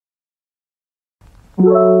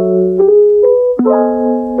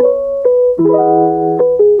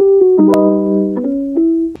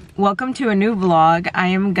Welcome to a new vlog.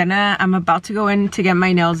 I'm about to go in to get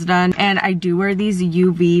my nails done, and I do wear these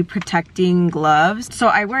UV protecting gloves. So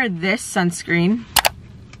I wear this sunscreen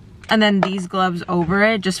and then these gloves over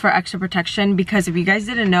it just for extra protection, because if you guys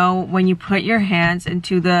didn't know, when you put your hands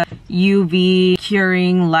into the UV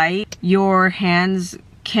curing light, your hands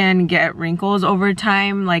can get wrinkles over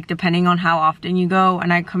time, like depending on how often you go.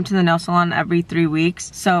 And I come to the nail salon every 3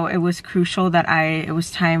 weeks, so it was crucial that it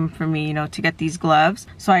was time for me, you know, to get these gloves.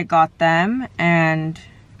 So I got them, and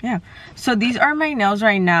yeah. So these are my nails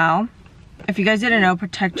right now. If you guys didn't know,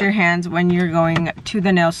 protect your hands when you're going to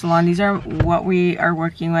the nail salon. These are what we are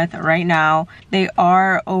working with right now. They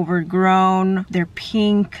are overgrown, they're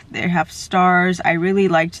pink, they have stars. I really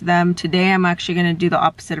liked them. Today I'm actually going to do the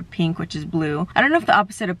opposite of pink, which is blue. I don't know if the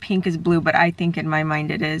opposite of pink is blue, but I think in my mind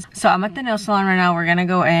it is. So I'm at the nail salon right now. We're going to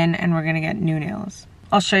go in and we're going to get new nails.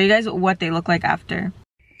 I'll show you guys what they look like after.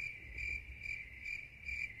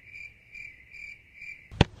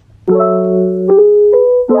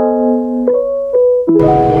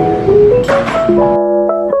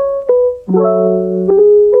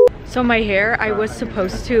 So my hair, I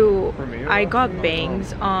got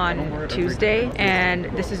bangs on Tuesday, and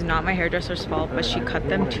this is not my hairdresser's fault, but she cut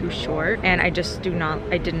them too short, and I did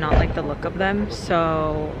not like the look of them.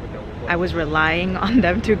 So I was relying on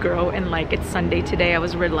them to grow, and like it's Sunday today, I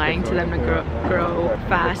was relying to them to grow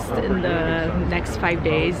fast in the next 5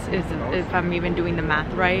 days, if I'm even doing the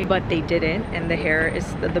math right. But they didn't, and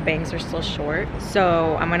the bangs are still short,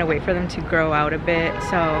 so I'm gonna wait for them to grow out a bit.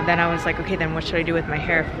 So then I was like, okay, then what should I do with my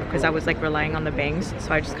hair, because I was like relying on the bangs.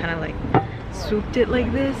 So I just kind of like swooped it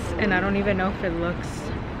like this, and I don't even know if it looks,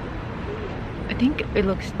 I think it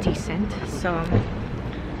looks decent. So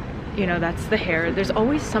you know, that's the hair. There's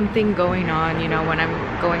always something going on, you know, when I'm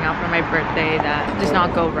going out for my birthday that does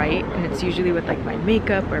not go right, and it's usually with like my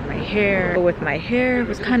makeup or my hair. But with my hair, it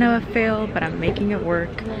was kind of a fail, but I'm making it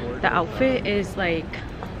work. The outfit is like,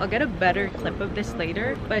 I'll get a better clip of this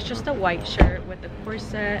later, but it's just a white shirt with a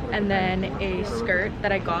corset and then a skirt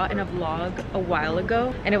that I got in a vlog a while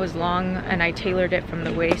ago, and it was long, and I tailored it from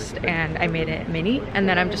the waist and I made it mini, and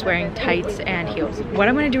then I'm just wearing tights and heels. What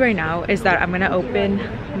I'm gonna do right now is that I'm gonna open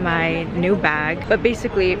my new bag, but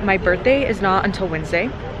basically my birthday is not until Wednesday,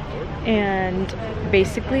 and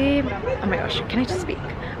basically, oh my gosh, can I just speak?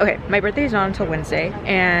 Okay, my birthday is not until Wednesday,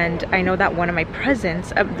 and I know that one of my presents,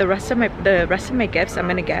 the rest of my gifts I'm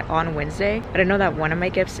gonna get on Wednesday, but I know that one of my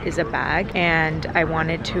gifts is a bag, and I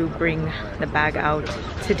wanted to bring the bag out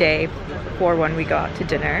today for when we go out to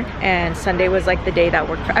dinner. And Sunday was like the day that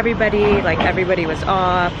worked for everybody, like everybody was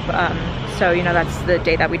off, so you know, that's the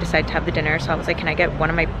day that we decided to have the dinner. So I was like, can I get one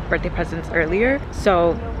of my birthday presents earlier?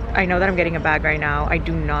 So I know that I'm getting a bag right now. I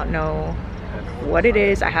do not know what it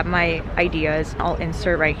is. I have my ideas. I'll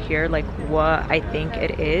insert right here like what I think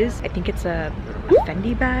it is. I think it's a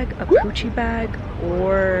Fendi bag, a Gucci bag,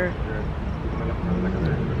 or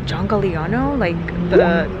John Galliano, like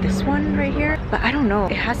this one right here. But I don't know,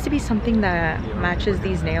 it has to be something that matches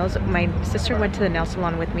these nails. My sister went to the nail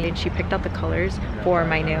salon with me and she picked out the colors for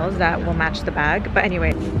my nails that will match the bag. But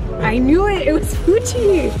anyway, I knew it was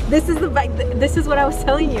Gucci. This is the bag. This is what I was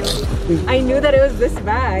telling you. I knew that it was this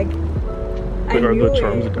bag. But are the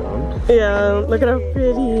charms down? Yeah, look at how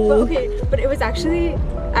pretty. But okay, but it was actually,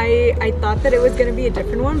 I thought that it was gonna be a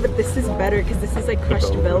different one, but this is better because this is like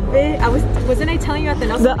crushed velvet. Wasn't I telling you at the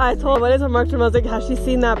nail salon? I told Vanessa Markstrom, I was like, has she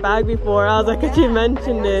seen that bag before? I was like, yeah, she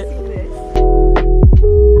mentioned it.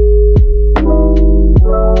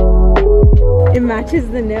 It matches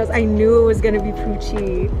the nails. I knew it was gonna be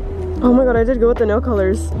Pucci. Oh my god, I did go with the nail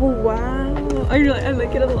colors. Oh wow. I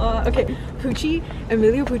like it a lot. Okay, Pucci,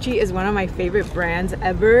 Emilio Pucci is one of my favorite brands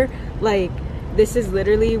ever. Like, this is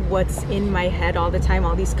literally what's in my head all the time.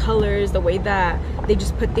 All these colors, the way that they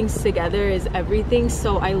just put things together is everything.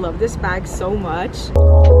 So I love this bag so much.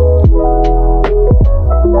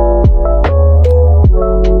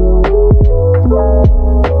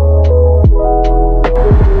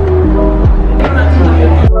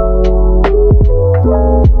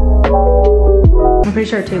 I'm pretty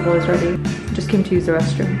sure our table is ready. Just came to use the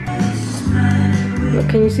restroom. Look,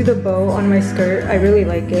 can you see the bow on my skirt? I really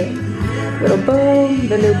like it. Little bow,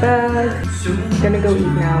 the new bag. I'm gonna go eat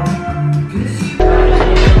now.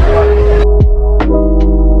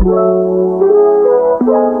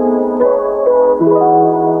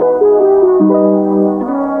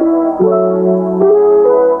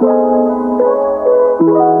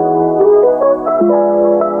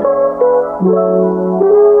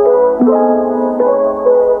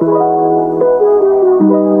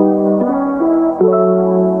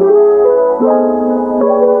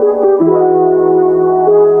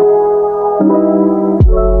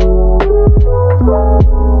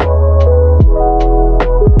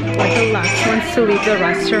 the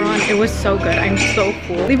restaurant. It was so good. I'm so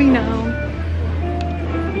full. Leaving now.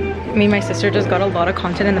 Me and my sister just got a lot of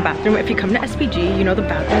content in the bathroom. If you come to SPG, you know the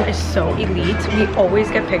bathroom is so elite. We always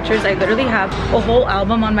get pictures. I literally have a whole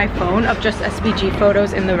album on my phone of just SPG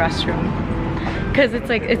photos in the restroom. Because it's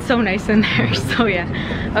like, it's so nice in there. So yeah.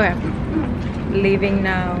 Okay. Leaving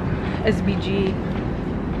now. SPG.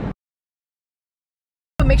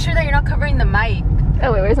 Make sure that you're not covering the mic.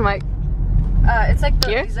 Oh wait, where's the mic? It's like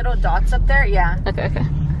these little dots up there. Yeah. Okay, okay.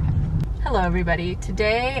 Hello everybody.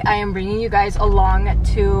 Today I am bringing you guys along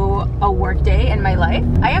to a work day in my life.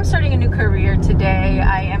 I am starting a new career today.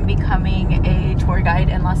 I am becoming a tour guide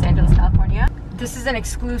in Los Angeles, California. This is an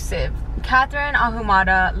exclusive Katherine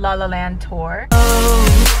Ahumada La La Land tour.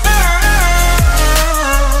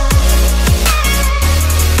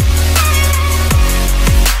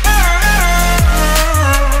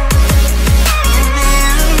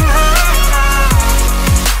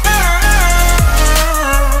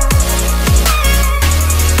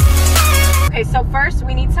 So first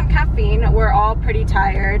we need some caffeine. We're all pretty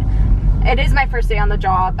tired. It is my first day on the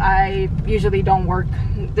job. I usually don't work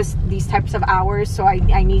these types of hours, so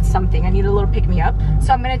I need something. I need a little pick-me-up.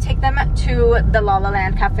 So I'm gonna take them to the La La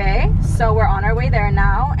Land Cafe. So we're on our way there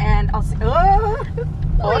now, and I'll see. Oh,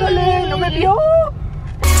 órale, no me vio.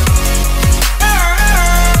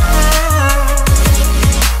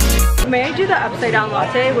 May I do the upside down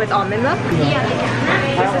latte with almond milk? Yeah.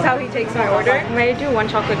 This is how he takes my order. May I do one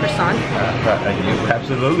chocolate croissant? You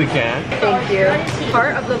absolutely can. Thank you.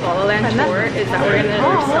 Part of the La La Land tour is that we're gonna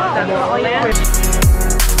stop at La La Land.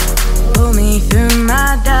 Pull me through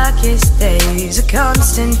my darkest days, a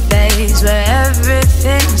constant phase where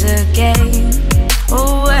everything's a game.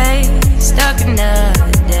 Always stuck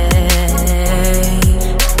another day.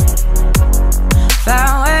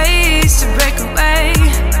 Found ways to break away.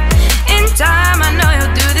 Time, I know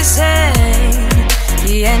you'll do the same.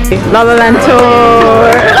 La La Land tour.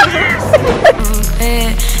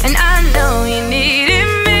 And I know you needed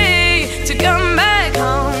me to come back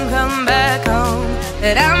home.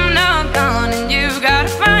 But I'm not gone, and you gotta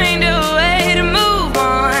find a way to move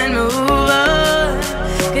on.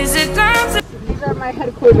 Cause it's time to. These are my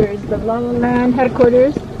headquarters, the La La Land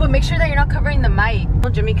headquarters. But make sure that you're not covering the mic.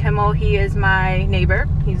 Jimmy Kimmel, he is my neighbor.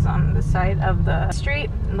 He's on the side of the street.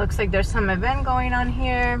 It looks like there's some event going on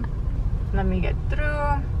here. Let me get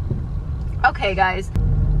through. Okay, guys.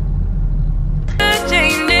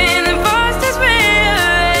 Changing the forces,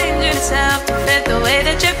 rearrange yourself to fit the way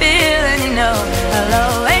that you're feeling. You know,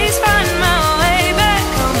 I'll always find my way back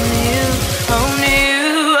home to you, home to you.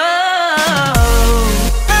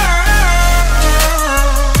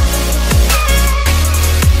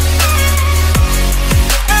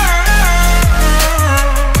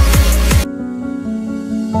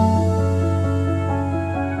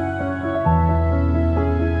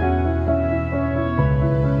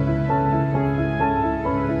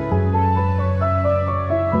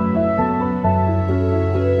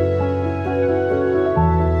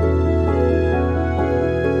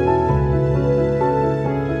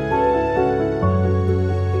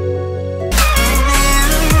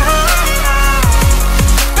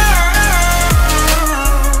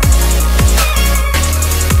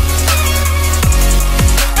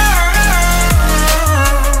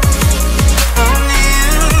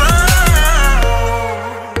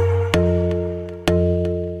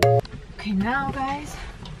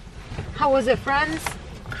 How was it, friends?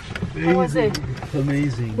 How was it?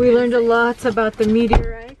 Amazing. We learned a lot about the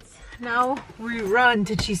meteorites. Now we run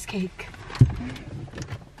to cheesecake.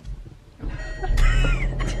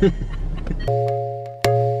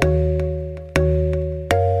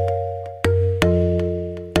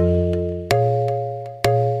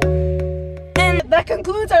 That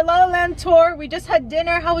concludes our La La Land tour. We just had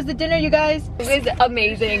dinner. How was the dinner, you guys? It was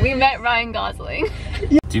amazing. We met Ryan Gosling.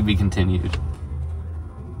 To be continued.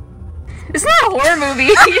 It's not a horror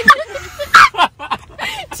movie.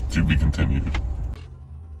 To be continued.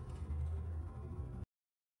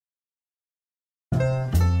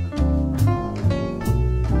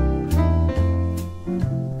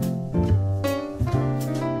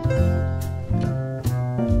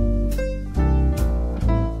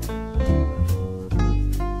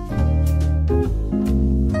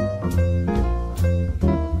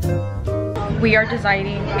 We are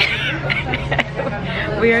deciding.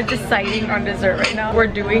 We are deciding on dessert right now. We're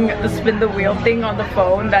doing the spin the wheel thing on the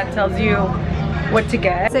phone that tells you what to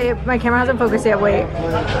get. Say my camera hasn't focused yet. Wait.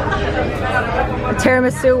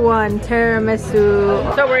 Tiramisu one.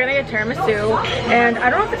 Tiramisu. So we're gonna get tiramisu, and I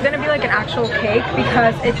don't know if it's gonna be like an actual cake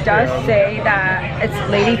because it does say that it's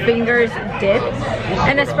ladyfingers dip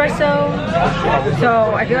and espresso.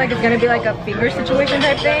 So I feel like it's gonna be like a finger situation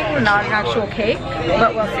type thing, not an actual cake,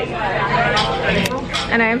 but we'll see.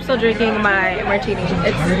 And I am still drinking my martini.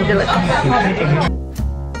 It's delicious.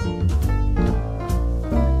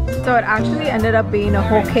 So it actually ended up being a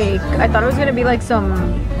whole cake. I thought it was gonna be like some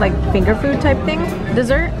like finger food type thing,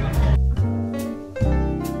 dessert.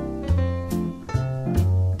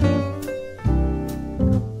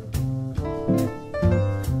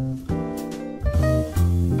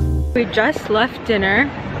 We just left dinner.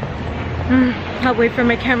 I'll wait for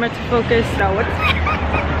my camera to focus. No, what's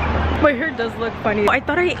my hair does look funny. I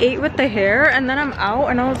thought I ate with the hair and then I'm out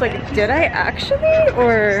and I was like, did I actually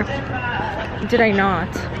or did I not?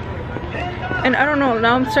 And I don't know,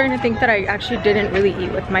 now I'm starting to think that I actually didn't really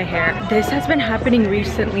eat with my hair. This has been happening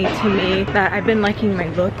recently to me, that I've been liking my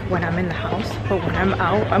look when I'm in the house, but when I'm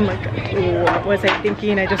out, I'm like, what was I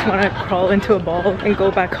thinking? I just want to crawl into a ball and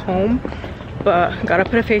go back home. But gotta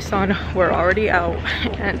put a face on, we're already out.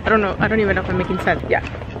 And I don't know, I don't even know if I'm making sense. Yeah.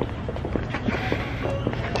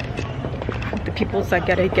 The peoples that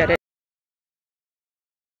get it, get it.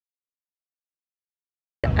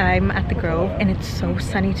 I'm at the Grove and it's so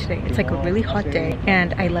sunny today. It's like a really hot day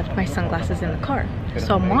and I left my sunglasses in the car.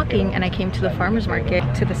 So I'm walking and I came to the farmer's market,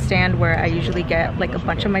 to the stand where I usually get like a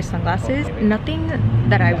bunch of my sunglasses. Nothing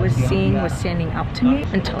that I was seeing was standing out to me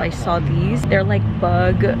until I saw these. They're like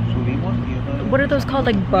bug, what are those called?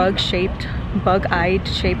 Like bug-eyed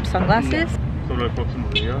shaped sunglasses.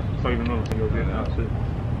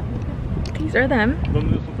 These are them.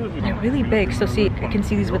 They're really big. So see, I can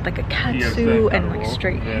see these with like a catsuit and like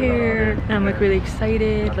straight hair. And I'm like really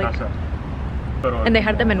excited. Like, and they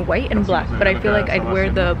had them in white and black, but I feel like I'd wear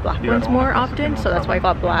the black ones more often, so that's why I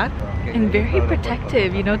got black. And very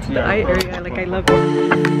protective, you know, to the eye area. Like I love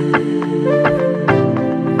it.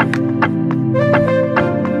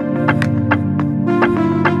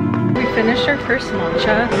 Finished our first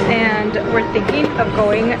matcha and we're thinking of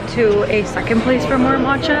going to a second place for more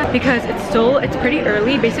matcha because it's pretty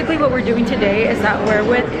early. Basically what we're doing today is that we're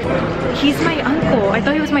with, he's my uncle. I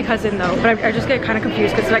thought he was my cousin though, but I just get kind of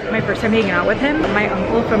confused because it's like my first time hanging out with him. My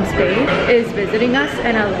uncle from Spain is visiting us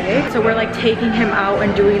in LA, so we're like taking him out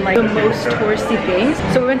and doing like the most touristy things.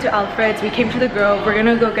 So we went to Alfred's, we came to the Grove, we're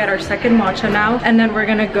gonna go get our second matcha now, and then we're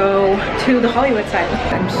gonna go to the Hollywood side.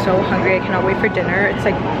 I'm so hungry, I cannot wait for dinner. It's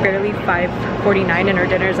like barely 5:49 and our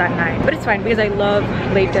dinner's at 9, but it's fine because I love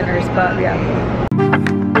late dinners. But yeah,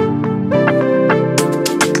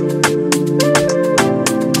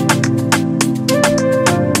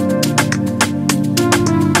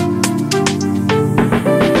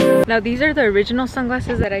 now these are the original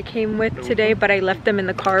sunglasses that I came with today, but I left them in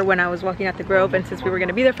the car when I was walking at the Grove, and since we were going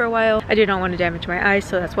to be there for a while, I did not want to damage my eyes,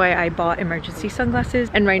 so that's why I bought emergency sunglasses.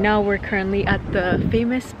 And right now we're currently at the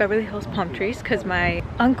famous Beverly Hills palm trees because my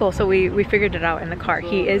uncle, so we figured it out in the car,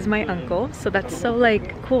 he is my uncle, so that's so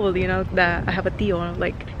like cool, you know, that I have a tío,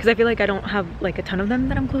 like, because I feel like I don't have like a ton of them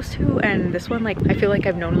that I'm close to, and this one, like, I feel like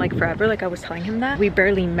I've known like forever. Like I was telling him that we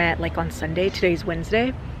barely met like on Sunday, today's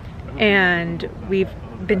Wednesday, and we've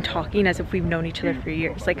been talking as if we've known each other for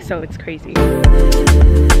years, like, so it's crazy.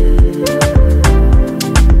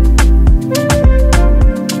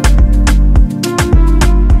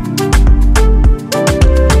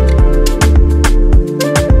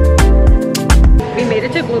 We made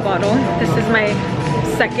it to Blue Bottle. This is my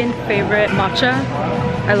second favorite matcha.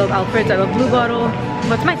 I love Alfred's, I love Blue Bottle.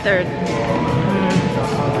 What's my third?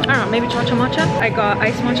 I don't know, maybe Cha-Cha Matcha? I got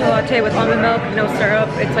iced matcha latte with almond milk, no syrup.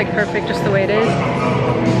 It's like perfect just the way it is.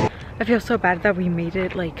 I feel so bad that we made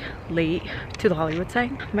it like late to the Hollywood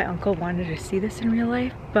side. My uncle wanted to see this in real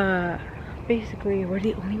life, but basically we're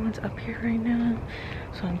the only ones up here right now.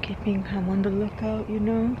 So I'm keeping him on the lookout, you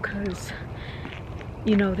know, because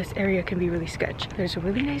you know this area can be really sketchy. There's a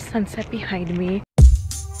really nice sunset behind me.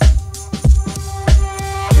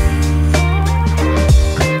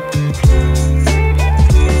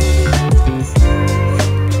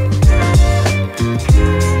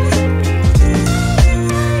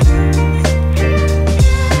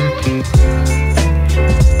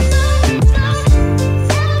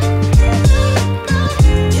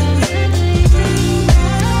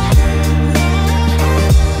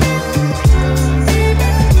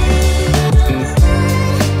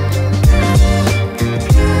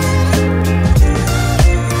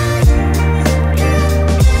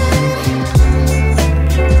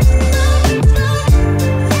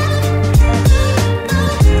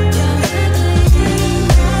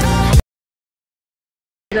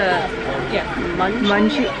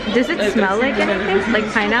 munchy. Does it smell like anything? Like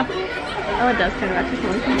pineapple? Oh, it does kind of actually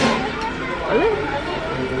smell like pineapple.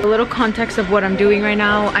 A little context of what I'm doing right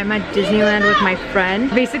now. I'm at Disneyland with my friend.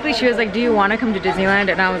 Basically, she was like, do you want to come to Disneyland?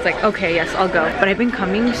 And I was like, okay, yes, I'll go. But I've been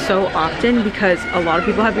coming so often because a lot of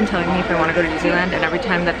people have been telling me if I want to go to Disneyland, and every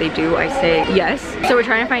time that they do, I say yes. So we're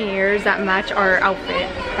trying to find ears that match our outfit.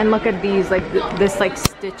 And look at these, like this like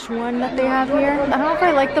stitch one that they have here. I don't know if I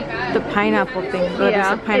like the pineapple thing, but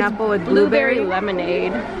Yeah, it's a pineapple with blueberry blueberry.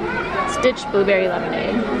 lemonade. Stitched blueberry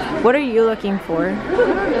lemonade. What are you looking for?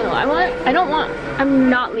 I'm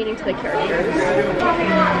not leaning to the characters.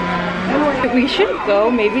 We should go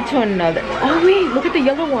maybe to another. Oh wait, look at the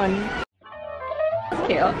yellow one. It's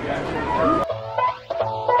cute.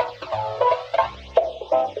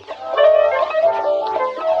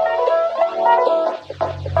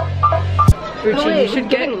 Ruchi, you should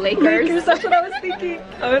get Lakers. That's what I was thinking.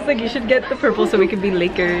 I was like, you should get the purple so we can be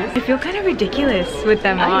Lakers. I feel kind of ridiculous with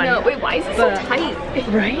them on. I know. Wait, why is it so tight?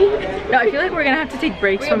 Right? No, I feel like we're gonna have to take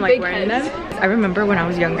breaks from like wearing them. I remember when I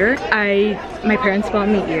was younger, my parents bought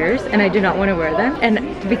me ears and I did not want to wear them. And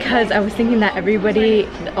because I was thinking that everybody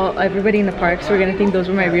in the parks were gonna think those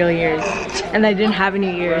were my real ears. And I didn't have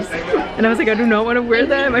any ears. And I was like, I do not want to wear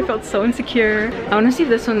them. I felt so insecure. I want to see if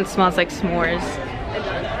this one smells like s'mores.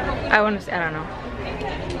 I want to see, I don't know.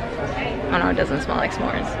 Oh no, it doesn't smell like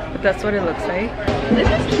s'mores. But that's what it looks like. This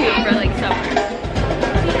is cute for like summer.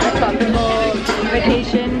 Tropical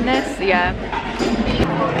vacation-ness, yeah.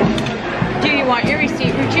 Do you want your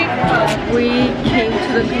receipt, Ruchi? We came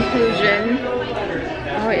to the conclusion.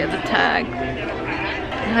 Oh yeah, the tag.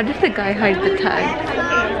 How did the guy hide the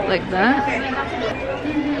tag? Like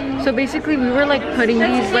that? So basically we were like putting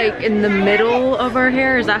these like in the middle of our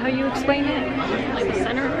hair. Is that how you explain it? Like the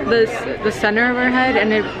center. The center of our head,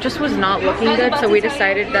 and it just was not looking good, so we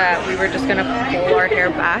decided that we were just gonna pull our hair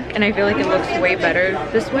back, and I feel like it looks way better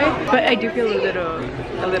this way, but I do feel a little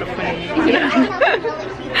funny. Yeah.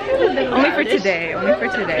 Only for today. A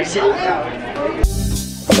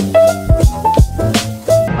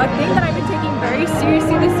thing that I've been taking very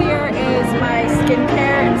seriously this year is my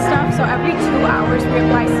skincare and stuff. So every 2 hours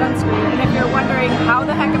reapply sunscreen. And if you're wondering how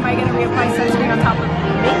the heck am I going to reapply sunscreen on top of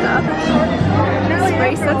makeup,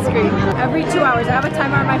 spray sunscreen every 2 hours. I have a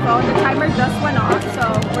timer on my phone. The timer just went off, so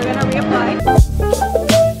we're going to reapply.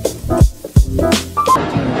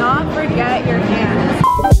 Do not forget your hands.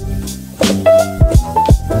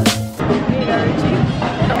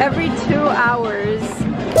 Every 2 hours.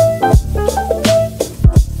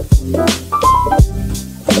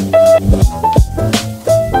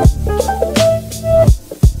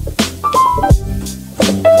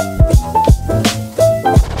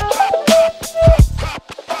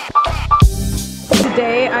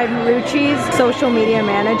 Today I'm Ruchi's social media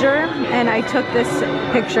manager, and I took this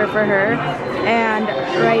picture for her, and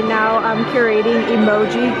right now I'm curating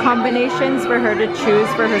emoji combinations for her to choose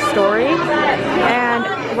for her story, and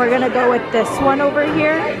we're gonna go with this one over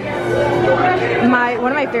here.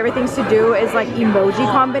 One of my favorite things to do is like emoji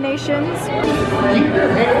combinations.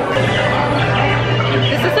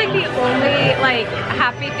 This is like the only like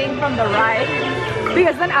happy thing from the ride,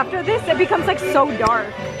 because then after this it becomes like so dark.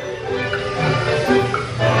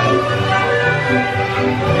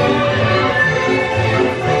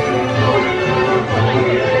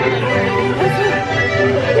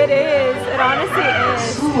 It is. It honestly is.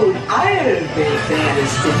 Soon I'll be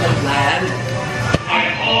baddest in the land.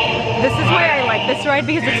 This is why I like this ride,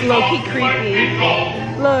 because it's low-key creepy.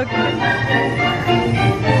 Look.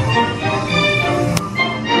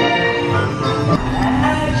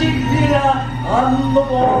 Magic mirror on the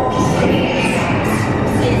wall.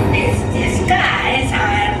 In this disguise,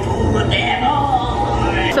 I'm fooled and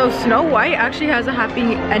all. So Snow White actually has a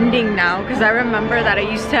happy ending now, because I remember that it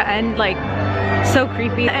used to end like so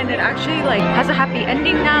creepy, and it actually like has a happy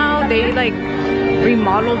ending now. They like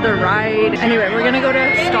remodeled the ride. Anyway, we're gonna go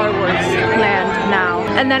to Star Wars Land now,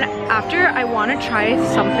 and then after I want to try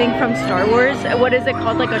something from Star Wars. What is it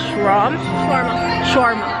called? Like a shawarma?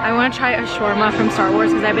 Shawarma. I want to try a shawarma from Star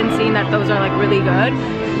Wars because I've been seeing that those are like really good.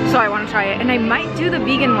 So I want to try it, and I might do the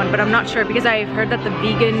vegan one, but I'm not sure because I've heard that the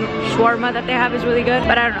vegan shawarma that they have is really good,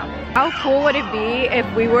 but I don't know. How cool would it be if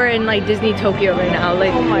we were in like Disney Tokyo right now?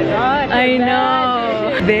 Like, Oh my god. I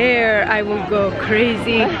know. There, I will go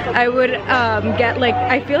crazy. I would get like,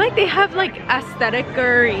 I feel like they have like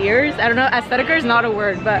aestheticer ears. I don't know, aestheticer is not a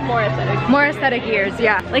word, but More aesthetic. more aesthetic ears,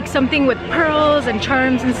 yeah. Like something with pearls and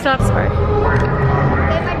charms and stuff. Sorry.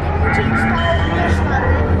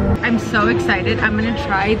 I'm so excited. I'm gonna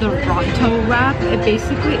try the Ronto wrap.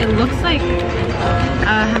 It looks like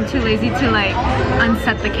I'm too lazy to like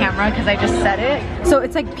unset the camera because I just set it. So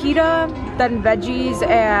it's like pita, then veggies,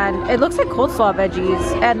 and it looks like coleslaw veggies,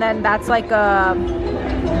 and then that's like a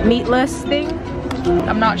meatless thing.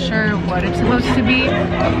 I'm not sure what it's supposed to be.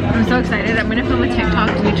 I'm so excited. I'm gonna film a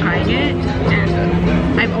TikTok of me trying it,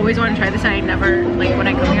 and I've always wanted to try this, and I never, like when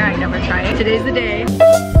I come here, I never try it. Today's the day.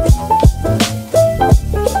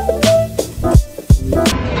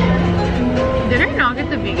 Did I not get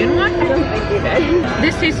the vegan one? I don't think you did.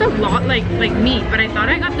 This tastes a lot like meat, but I thought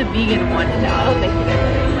I got the vegan one. No, I don't think you did.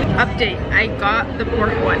 Update, I got the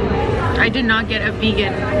pork one. I did not get a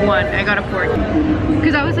vegan one. I got a pork.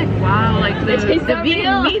 Because I was like, wow, like the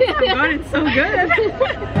vegan meat I've gotten so good.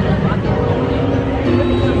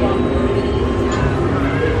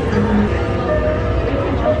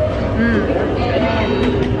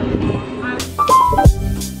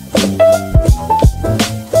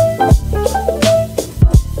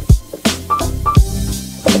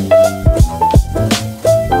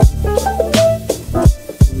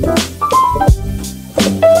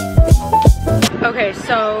 Okay,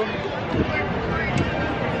 so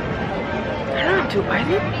I don't know, do I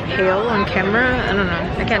look pale on camera? I don't know,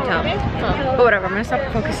 I can't tell. But whatever, I'm gonna stop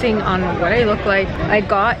focusing on what I look like. I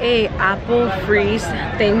got a apple freeze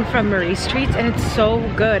thing from Marie's Treats, and it's so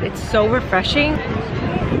good. It's so refreshing.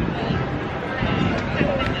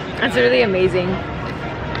 It's really amazing.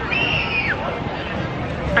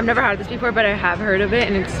 I've never had this before, but I have heard of it,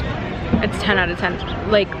 and it's 10 out of 10.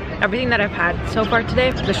 Like, everything that I've had so far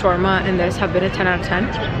today, the shawarma and this have been a 10 out of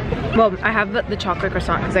 10. Well, I have the chocolate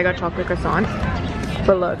croissant because I got chocolate croissant.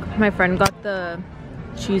 But look, my friend got the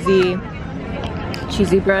cheesy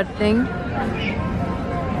bread thing.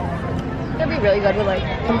 It'd be really good with like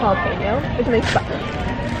some jalapeno, which makes spicy.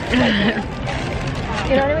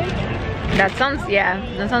 You know what I mean? That sounds, yeah,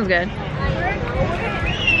 that sounds good.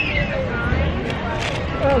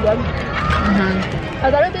 Oh, good. I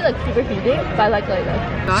thought it'd be like super cheesy, but I like this.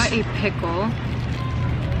 Got a pickle.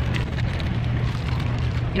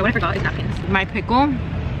 You know what I forgot is napkins. My pickle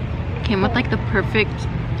came with like the perfect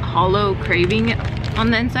hollow carving on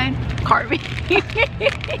the inside. Carving.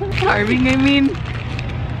 Carving, I mean.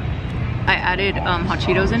 I added hot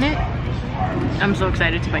Cheetos in it. I'm so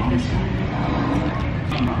excited to bite this.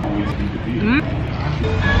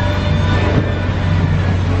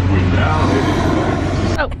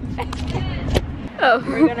 Oh. Oh.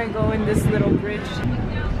 We're gonna go in this little bridge.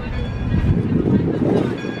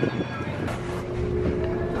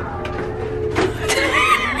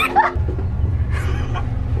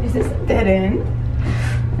 Is this dead end?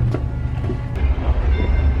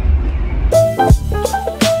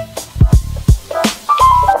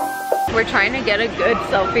 We're trying to get a good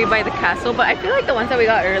selfie by the castle, but I feel like the ones that we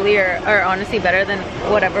got earlier are honestly better than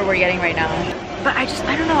whatever we're getting right now. But I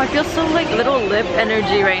don't know, I feel so like little lip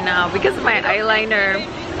energy right now because my eyeliner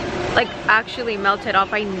like actually melted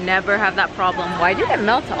off. I never have that problem. Why did it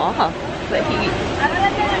melt off? The heat.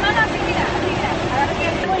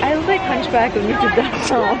 I look like hunchback when you did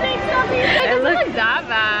that. I look like that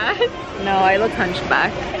bad. No, I look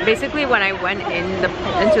hunchback. Basically, when I went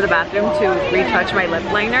into the bathroom to retouch my lip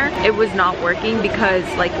liner, it was not working because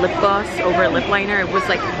like lip gloss over lip liner, it was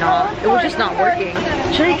just not working.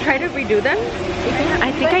 Should I try to redo them?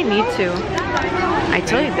 I think I need to. I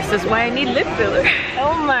tell you, this is why I need lip filler.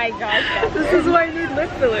 Oh my gosh. This is why I need lip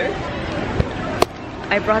filler.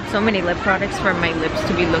 I brought so many lip products for my lips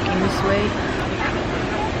to be looking this way.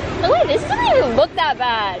 Oh wait, this doesn't even look that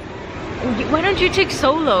bad. Why don't you take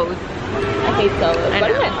solos? I hate solos. Why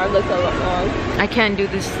does my arm look so long? I can't do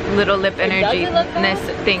this little lip energy-ness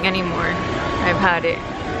thing anymore. I've had it.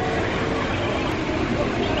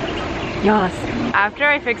 Yes. After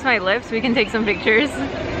I fix my lips, we can take some pictures.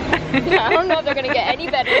 I don't know if they're gonna get any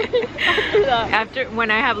better after that. After,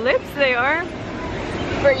 when I have lips, they are.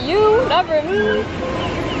 For you, not for me.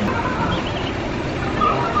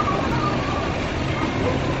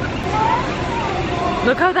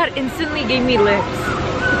 Look how that instantly gave me lips.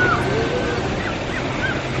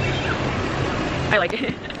 I like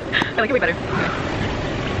it. I like it way better.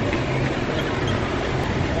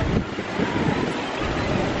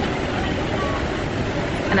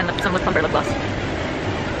 And then some lip plumper lip gloss.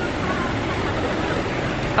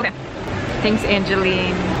 Okay. Thanks,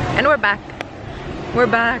 Angeline. And we're back. We're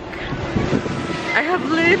back. I have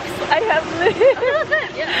lips. I have lips.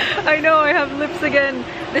 Yeah. I know, I have lips again.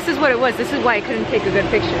 This is what it was. This is why I couldn't take a good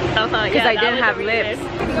picture. Because I didn't have lips.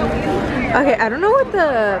 Okay, I don't know what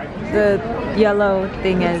the yellow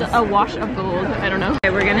thing is. A wash of gold. I don't know. Okay,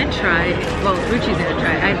 we're gonna try. Well, Ruchi's gonna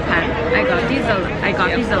try. I got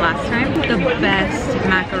these the last time. The best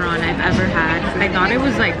macaron I've ever had. I thought it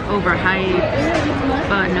was like overhyped,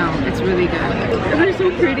 but no, it's really good. They're so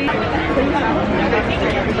pretty.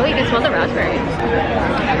 Oh, you can smell the raspberry.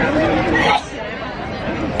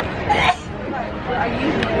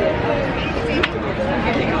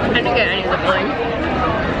 I didn't get any of the filling.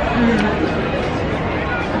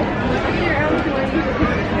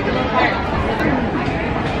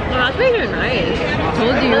 The raspberries are nice.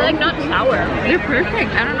 Told you. They're like not sour. They're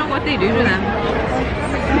perfect. I don't know what they do to them.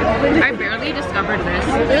 I barely discovered this.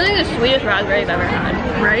 They're like the sweetest raspberry I've ever had.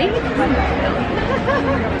 Right?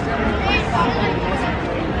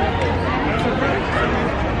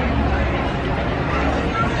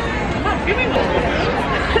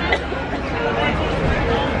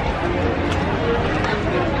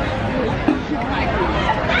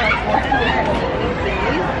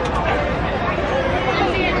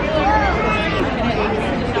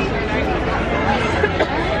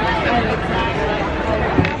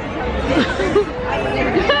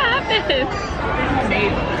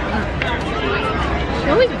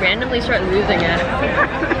 You always randomly start losing it.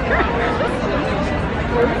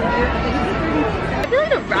 I feel like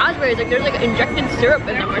the raspberries, like there's like injected syrup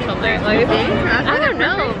in them or something. Like, I don't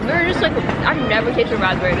know. They're just like, I've never tasted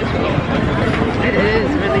raspberry this sweet. It is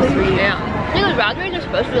really sweet. Yeah. I think those raspberries are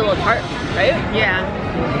supposed to be a little tart, right? Yeah.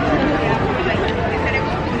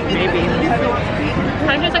 Maybe.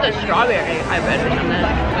 Kind of tastes like a strawberry, I bet, or something.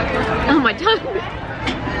 Oh, my tongue.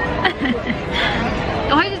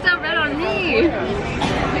 Why is it so red on me?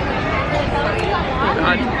 Oh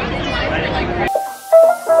God.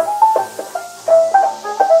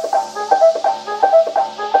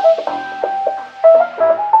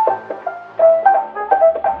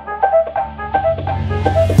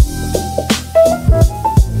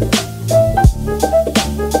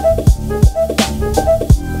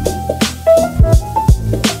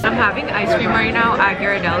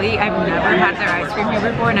 I've never had their ice cream here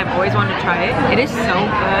before and I've always wanted to try it. It is so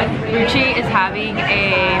good. Ruchi is having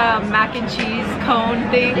a mac and cheese cone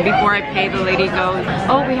thing. Before I pay, the lady goes,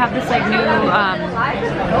 oh, we have this like new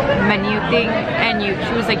menu thing, and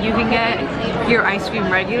she was like, you can get your ice cream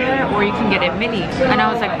regular or you can get it mini. And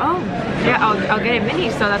I was like, oh yeah, I'll get it mini.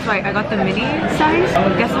 So that's why I got the mini size.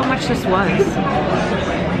 Guess how much this was?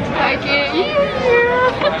 I can't eat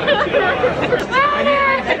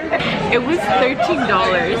It was $13.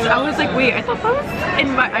 I was like, wait, I thought that was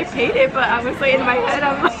I paid it, but I was like, in my head,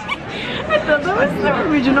 I'm like, I thought that was the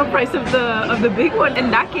original price of the big one.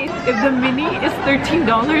 In that case, if the mini is $13,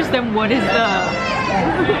 then what is the,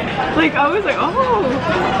 like, I was like, oh,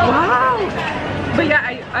 wow. But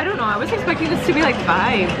yeah, I don't know, I was expecting this to be like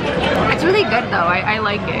 $5. It's really good though, I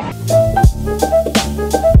like it.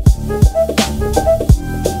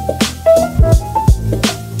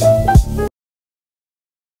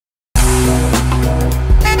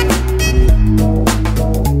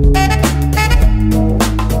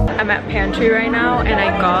 Right now, and I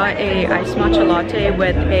got a iced matcha latte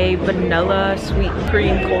with a vanilla sweet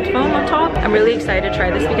cream cold foam on top. I'm really excited to try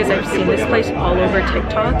this because I've seen this place all over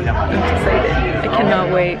TikTok. I'm excited. I cannot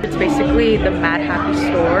wait. It's basically the Mad Happy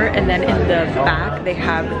store, and then in the back they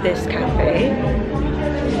have this cafe.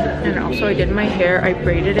 And also I did my hair, I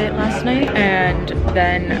braided it last night, and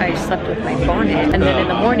then I slept with my bonnet, and then in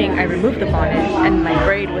the morning I removed the bonnet and my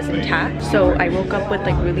braid was intact. So I woke up with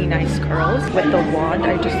like really nice curls. With the wand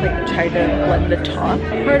I just like tried to blend the top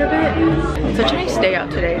part of it. It's such a nice day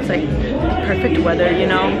out today. It's like perfect weather, you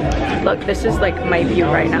know. Look, this is like my view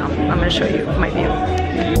right now. I'm gonna show you my view.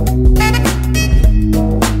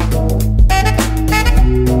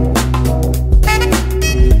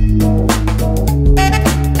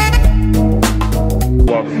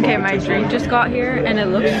 Okay, my drink just got here and it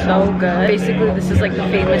looks so good. Basically, this is like the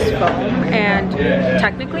famous foam, and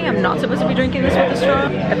technically I'm not supposed to be drinking this with a straw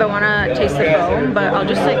if I want to taste the foam, but I'll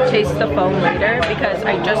just like taste the foam later because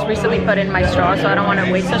I just recently put in my straw, so I don't want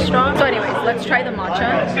to waste a straw. So anyways, let's try the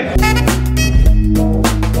matcha.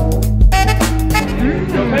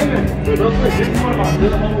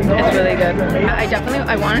 It's really good.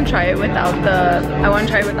 I want to try it without the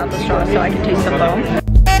straw so I can taste the foam.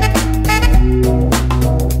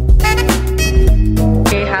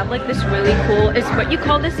 They have like this really cool, is what you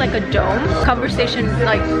call this, like a dome conversation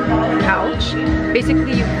like couch.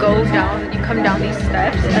 Basically you come down these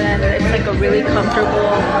steps and it's like a really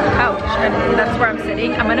comfortable couch, and that's where I'm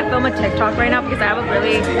sitting. I'm gonna film a TikTok right now because I have a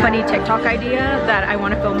really funny TikTok idea that I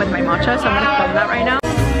want to film with my matcha, so I'm gonna film that right now.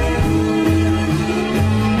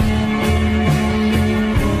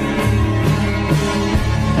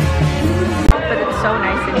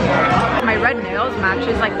 in here. My red nails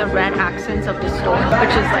matches like the red accents of the store, which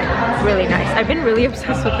is like really nice. I've been really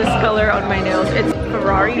obsessed with this color on my nails. It's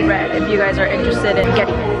Ferrari red if you guys are interested in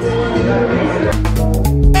getting it.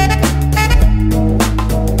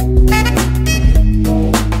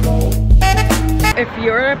 If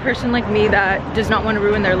you're a person like me that does not want to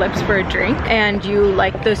ruin their lips for a drink and you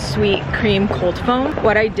like the sweet cream cold foam,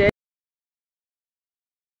 what I did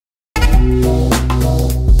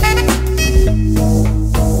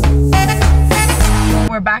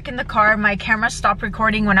back in the car. My camera stopped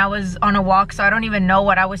recording when I was on a walk, so I don't even know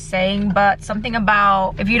what I was saying, but something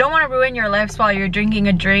about if you don't want to ruin your lips while you're drinking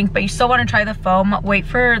a drink but you still want to try the foam, wait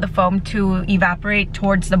for the foam to evaporate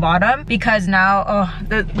towards the bottom, because now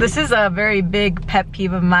this is a very big pet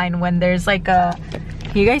peeve of mine when there's like a,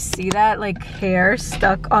 you guys see that like hair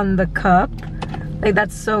stuck on the cup? Like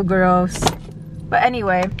that's so gross. But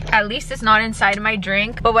anyway, at least it's not inside my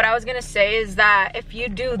drink. But what I was gonna say is that if you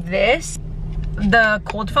do this, the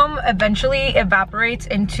cold foam eventually evaporates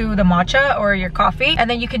into the matcha or your coffee, and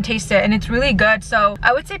then you can taste it and it's really good. So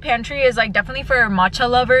I would say pantry is like definitely for matcha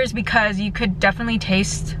lovers, because you could definitely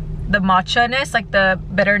taste the matcha-ness, like the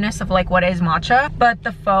bitterness of like what is matcha, but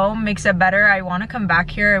the foam makes it better. I want to come back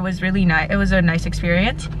here. It was really nice. It was a nice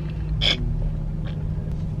experience.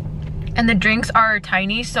 And the drinks are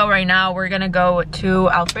tiny, so right now we're gonna go to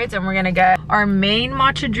Alfred's and we're gonna get our main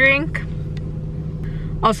matcha drink.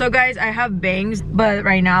 Also guys, I have bangs, but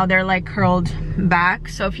right now they're like curled back,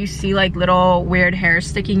 so if you see like little weird hairs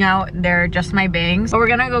sticking out, they're just my bangs. But we're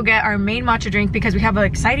gonna go get our main matcha drink because we have an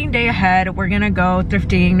exciting day ahead. We're gonna go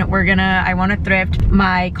thrifting. I want to thrift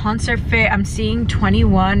my concert fit. I'm seeing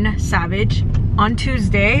 21 Savage on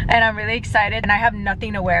Tuesday and I'm really excited, and I have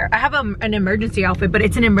nothing to wear. I have an emergency outfit, but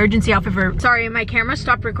it's an emergency outfit for, sorry, my camera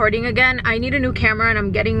stopped recording again. I need a new camera and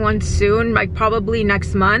I'm getting one soon, like probably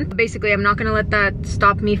next month. Basically, I'm not gonna let that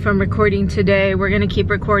stop me from recording today. We're gonna keep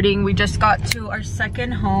recording. We just got to our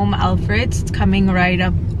second home, Alfred's. It's coming right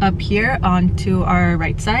up here onto our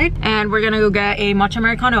right side, and we're gonna go get a matcha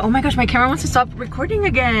Americano. Oh my gosh, my camera wants to stop recording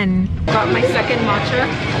again. Got my second matcha.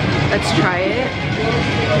 Let's try it.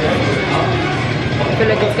 I feel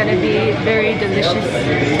like it's gonna be very delicious,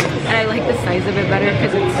 and I like the size of it better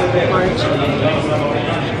because it's large.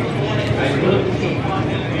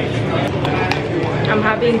 I'm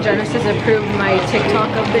having Genesis approve my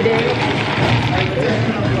TikTok of the day.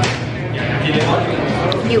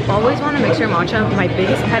 You always want to mix your matcha. My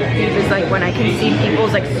biggest pet peeve is like when I can see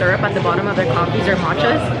people's like syrup at the bottom of their coffees or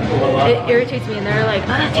matchas. It irritates me, and they're like, oh,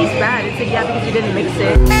 that tastes bad. It's like, yeah, because you didn't mix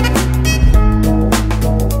it.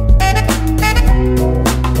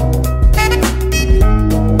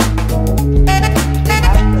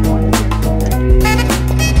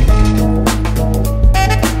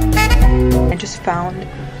 Found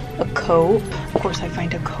a coat. Of course I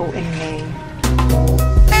find a coat in May.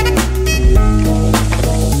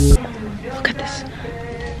 Look at this.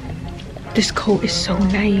 This coat is so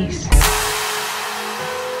nice.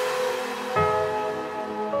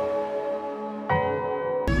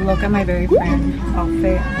 Look at my very Fran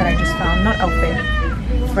outfit that I just found. Not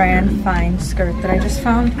outfit. Fran fine skirt that I just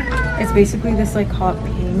found. It's basically this like hot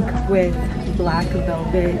pink with black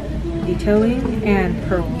velvet detailing and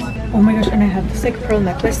pearls. Oh my gosh, and I have this like pearl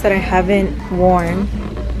necklace that I haven't worn.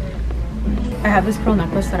 I have this pearl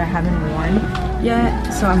necklace that I haven't worn yet,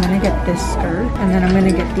 so I'm gonna get this skirt, and then I'm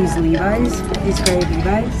gonna get these Levi's, these gray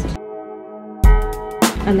Levi's,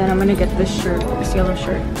 and then I'm gonna get this shirt, this yellow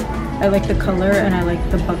shirt. I like the color and I like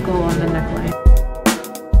the buckle on the neckline.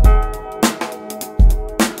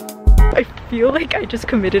 I feel like I just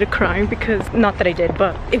committed a crime because, not that I did,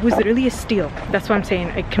 but it was literally a steal. That's why I'm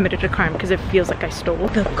saying I committed a crime, because it feels like I stole.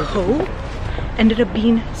 The coat ended up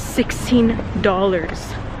being $16.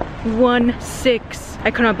 1-6.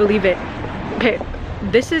 I cannot believe it. Okay,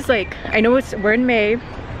 this is like, I know we're in May,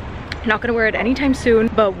 not gonna wear it anytime soon,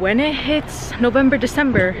 but when it hits November,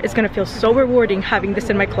 December, it's gonna feel so rewarding having this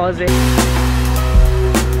in my closet.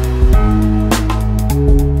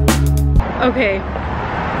 Okay.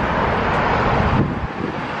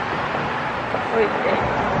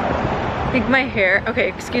 Like my hair, okay,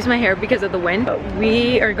 excuse my hair because of the wind.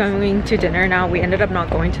 We are going to dinner now. We ended up not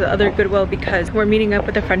going to the other Goodwill because we're meeting up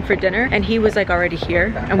with a friend for dinner, and he was like already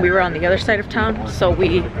here and we were on the other side of town, so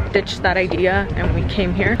we ditched that idea and we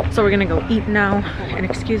came here. So we're gonna go eat now, and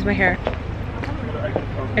excuse my hair.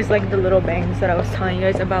 It's like the little bangs that I was telling you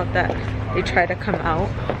guys about that they try to come out.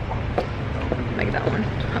 Like that one.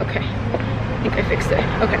 Okay, I think I fixed it.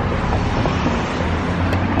 Okay.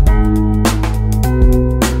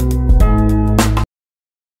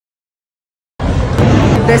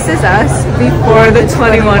 This is us before the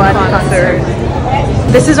 21 concert.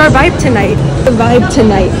 This is our vibe tonight. The vibe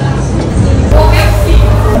tonight.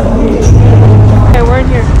 Okay, we're in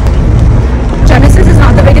here. Genesis is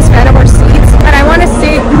not the biggest fan of our seats, and I want to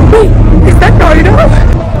say, wait, is that Nardo?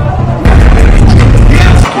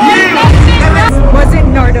 Wasn't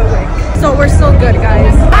Nardo Wick. So we're still good,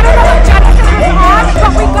 guys. I don't know what Genesis was on,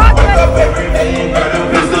 but we got Genesis.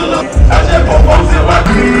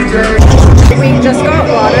 We just got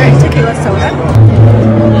water and tequila soda.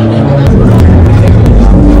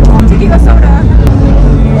 Tequila soda.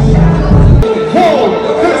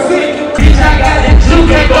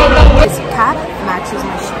 This cap matches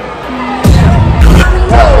my shirt.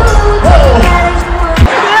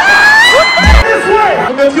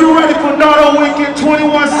 If you're ready for Nardo Wick in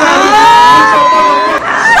 21 seconds,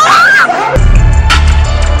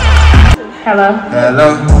 Hello. hello.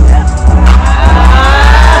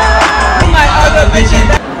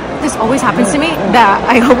 This always happens to me, that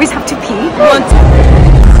I always have to pee.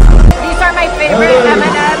 These are my favorite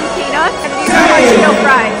M&M peanuts, and these are my Cheeto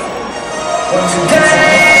fries.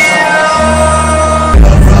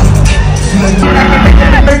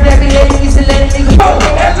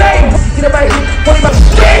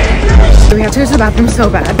 We have to go to the bathroom so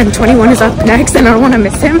bad, and 21 is up next, and I don't want to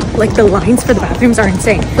miss him. Like, the lines for the bathrooms are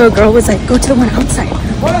insane. So a girl was like, go to the one outside.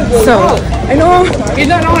 So I know you're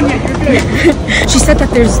not on yet, you're good. She said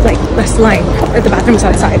that there's like less line at the bathrooms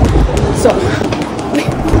outside. So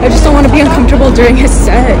I just don't want to be uncomfortable during his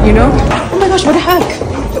set, you know? Oh my gosh, what a hack.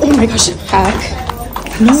 Oh my gosh, hack.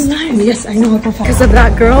 No line. Yes, I know. Because of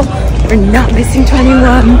that girl, we're not missing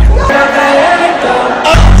 21.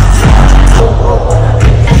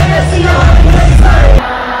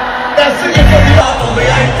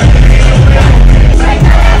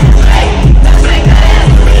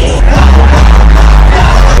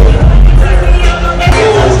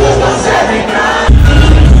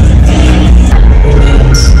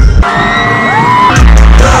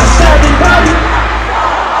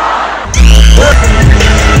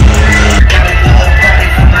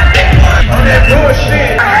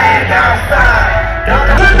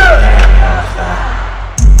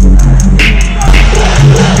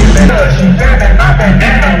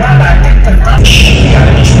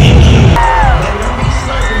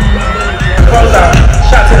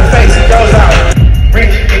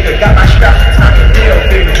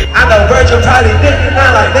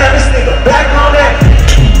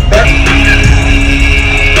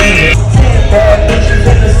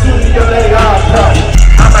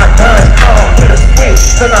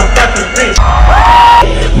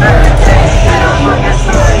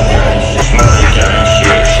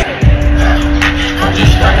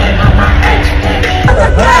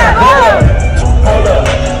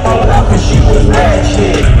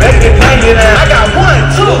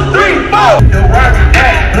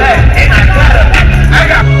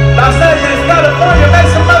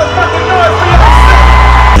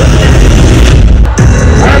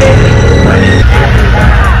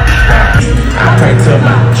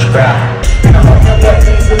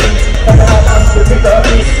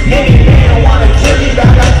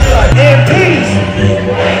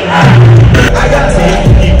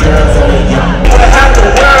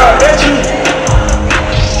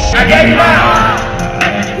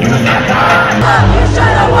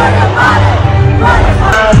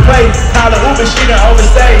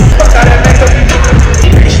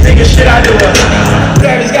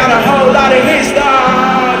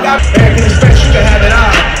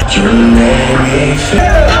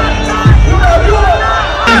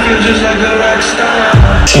 Just like a rock star.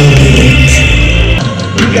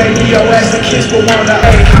 You gave me your ass a kiss, but wanna,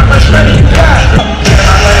 hey, how much money you got?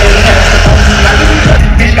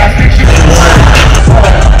 Bitch got fiction.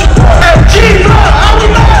 Hey, G, Lord, how we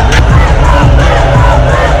not?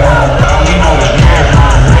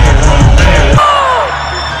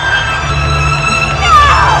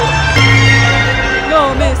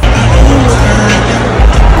 No, miss.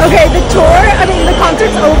 Okay, the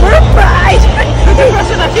concert's over, but he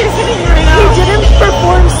didn't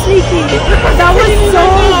perform sneaky. That was so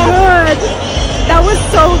good. That was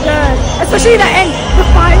so good. Especially the end, the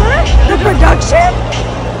fire, the production,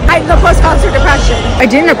 the post-concert depression. I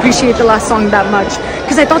didn't appreciate the last song that much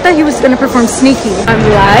because I thought that he was gonna perform sneaky. I'm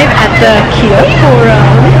live at the Kia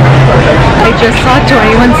Forum. I just saw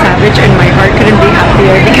 21 Savage and my heart couldn't be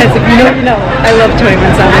happier because if you don't know, I love 21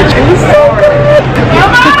 Savage. It was so good.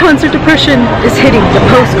 The concert depression is hitting. The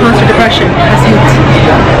post-concert depression has hit.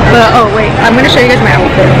 But oh wait, I'm gonna show you guys my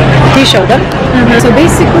outfit. Can you show them? So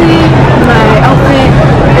basically, my outfit,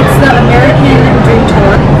 it's the American Dream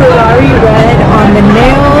Tour. Ferrari red on the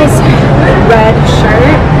nails, red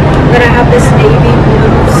shirt. Then I have this navy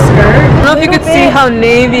blue skirt. know if you could see how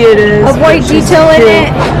navy it is. A white detail in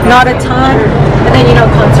it, not a ton. And then, you know,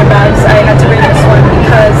 concert bags. I had to bring this one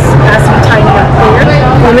because it has to be tiny and clear.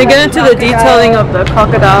 Let me get into the detailing of the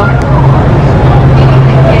crocodile.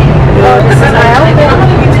 This is my outfit.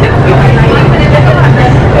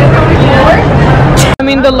 I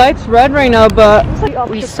mean, the light's red right now, but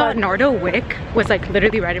We saw Nardo Wick was like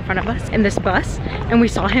literally right in front of us in this bus, and we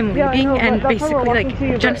saw him leaving, and basically like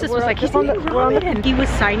Genesis was like, he's leaving Robin, and he was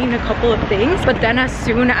signing a couple of things. But then as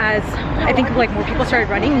soon as I think like more people started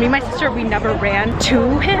running, me and my sister, we never ran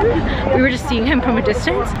to him. We were just seeing him from a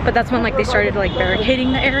distance, but that's when like they started like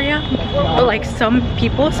barricading the area. But like some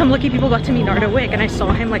lucky people got to meet Nardo Wick, and I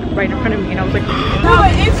saw him like right in front of me, and I was like, no,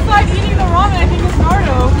 it's like eating the ramen. I think it's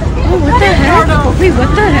Nardo. oh, what the heck? Wait,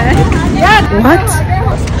 what the heck? Yeah. What?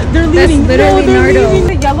 They're leaving. That's literally Nardo. Leaving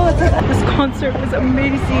the yellow. This concert was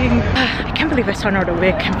amazing. I can't believe I saw Nardo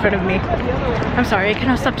Wick in front of me. I'm sorry, I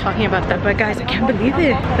cannot stop talking about that, but guys, I can't believe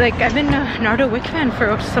it. Like, I've been a Nardo Wick fan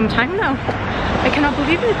for some time now. I cannot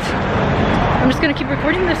believe it. I'm just gonna keep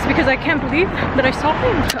recording this because I can't believe that I saw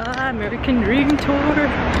him. American Dream Tour.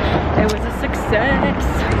 It was a success.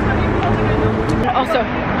 Also,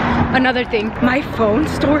 another thing, my phone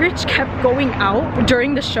storage kept going out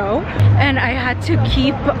during the show, and I had to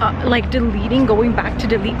keep like deleting, going back to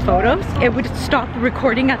delete photos. It would stop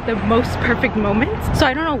recording at the most perfect moments. So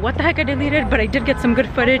I don't know what the heck I deleted, but I did get some good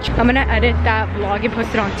footage. I'm gonna edit that vlog and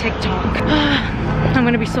post it on TikTok. I'm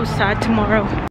gonna be so sad tomorrow.